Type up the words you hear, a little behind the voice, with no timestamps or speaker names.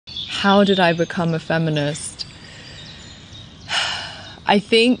How did I become a feminist? I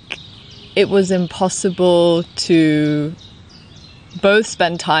think it was impossible to both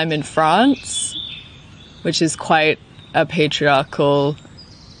spend time in France, which is quite a patriarchal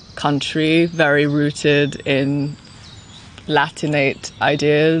country, very rooted in Latinate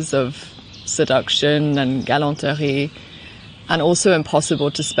ideas of seduction and galanterie, and also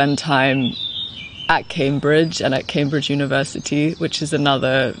impossible to spend time at Cambridge and at Cambridge University, which is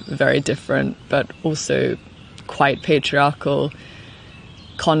another very different but also quite patriarchal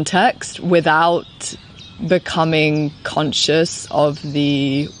context, without becoming conscious of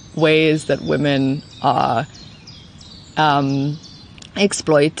the ways that women are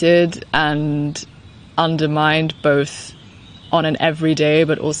exploited and undermined, both on an everyday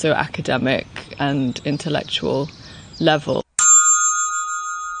but also academic and intellectual level.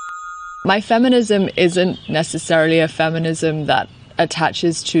 My feminism isn't necessarily a feminism that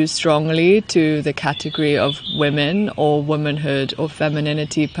attaches too strongly to the category of women or womanhood or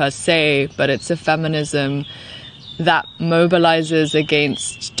femininity per se, but it's a feminism that mobilizes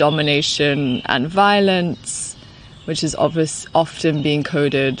against domination and violence, which is often being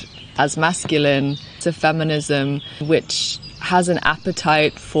coded as masculine. It's a feminism which has an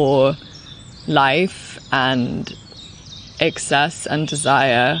appetite for life and excess and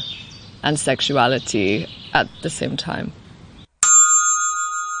desire and sexuality at the same time.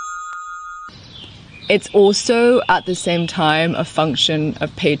 It's also at the same time a function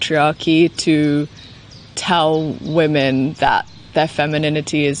of patriarchy to tell women that their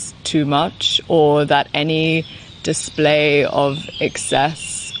femininity is too much, or that any display of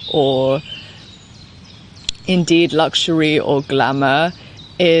excess or indeed luxury or glamour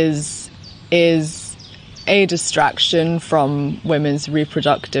is a distraction from women's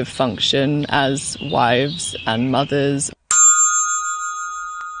reproductive function as wives and mothers.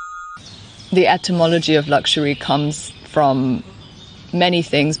 The etymology of luxury comes from many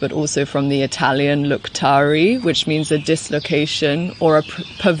things, but also from the Italian luctari, which means a dislocation or a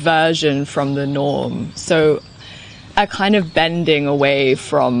perversion from the norm. So a kind of bending away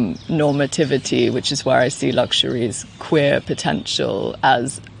from normativity, which is where I see luxury's queer potential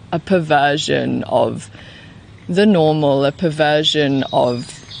as a perversion of the normal, a perversion of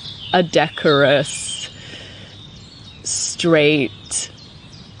a decorous, straight,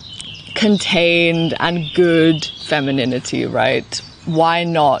 contained and good femininity, right? Why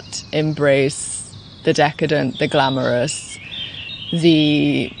not embrace the decadent, the glamorous,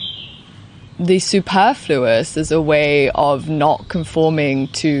 the superfluous as a way of not conforming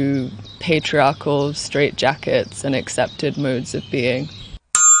to patriarchal straitjackets and accepted modes of being?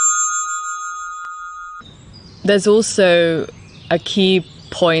 There's also a key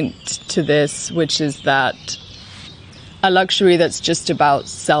point to this, which is that a luxury that's just about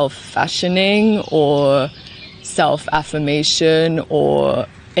self-fashioning or self-affirmation or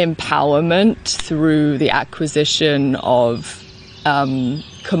empowerment through the acquisition of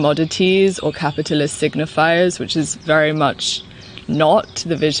commodities or capitalist signifiers, which is very much not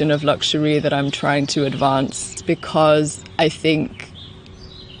the vision of luxury that I'm trying to advance, because I think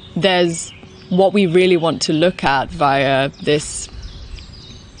there's what we really want to look at via this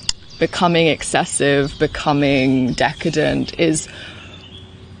becoming excessive, becoming decadent, is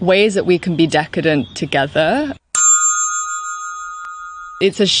ways that we can be decadent together.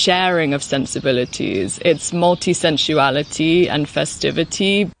 It's a sharing of sensibilities. It's multi-sensuality and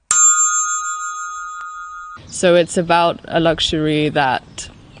festivity. So it's about a luxury that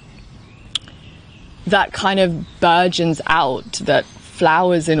kind of burgeons out, that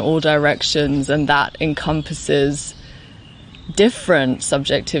flowers in all directions, and that encompasses different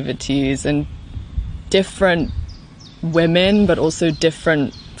subjectivities and different women, but also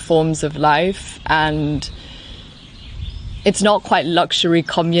different forms of life. And it's not quite luxury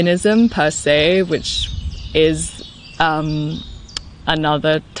communism per se, which is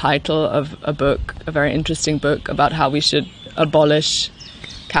another title of a book, a very interesting book about how we should abolish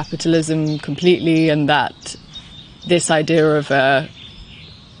capitalism completely, and that this idea of a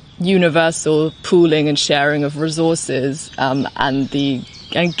universal pooling and sharing of resources and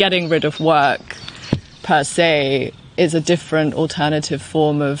getting rid of work per se is a different alternative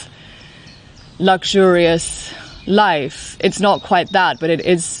form of luxurious life. It's not quite that, but it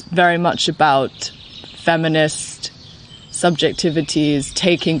is very much about feminist subjectivities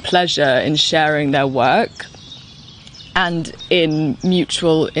taking pleasure in sharing their work and in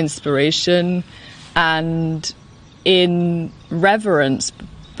mutual inspiration and in reverence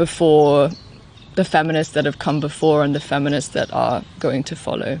before the feminists that have come before and the feminists that are going to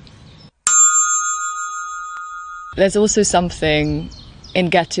follow. There's also something in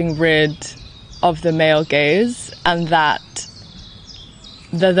getting rid of the male gaze, and that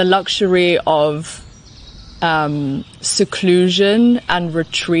the luxury of seclusion and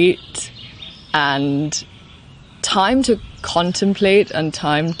retreat and time to contemplate and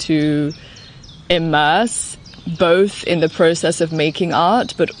time to immerse, both in the process of making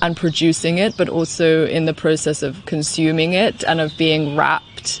art and producing it, but also in the process of consuming it and of being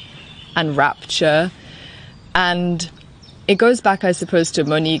rapt and rapture. And it goes back, I suppose, to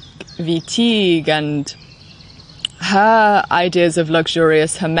Monique Wittig and her ideas of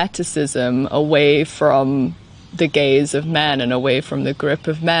luxurious hermeticism away from the gaze of men and away from the grip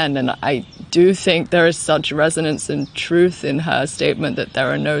of men. And I do think there is such resonance and truth in her statement that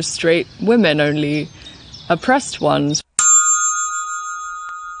there are no straight women, only oppressed ones.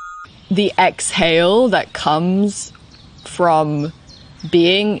 The exhale that comes from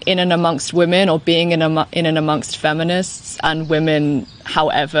being in and amongst women, or being in and amongst feminists and women,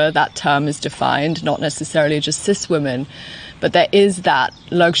 however that term is defined, not necessarily just cis women, but there is that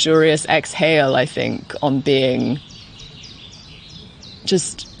luxurious exhale, I think, on being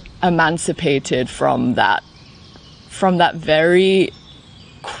just emancipated from that very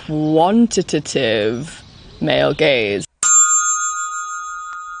quantitative male gaze.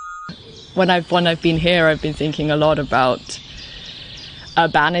 When I've been here, I've been thinking a lot about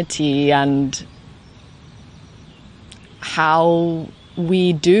urbanity and how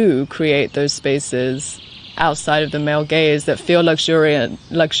we do create those spaces outside of the male gaze that feel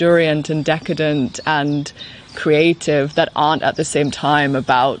luxuriant and decadent and creative, that aren't at the same time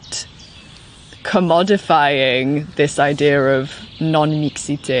about commodifying this idea of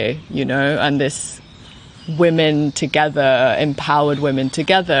non-mixité, you know, and this women together, empowered women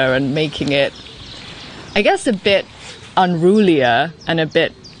together, and making it, I guess, a bit unrulier and a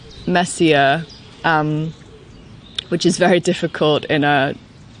bit messier, which is very difficult in a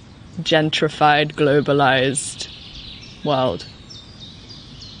gentrified, globalized world.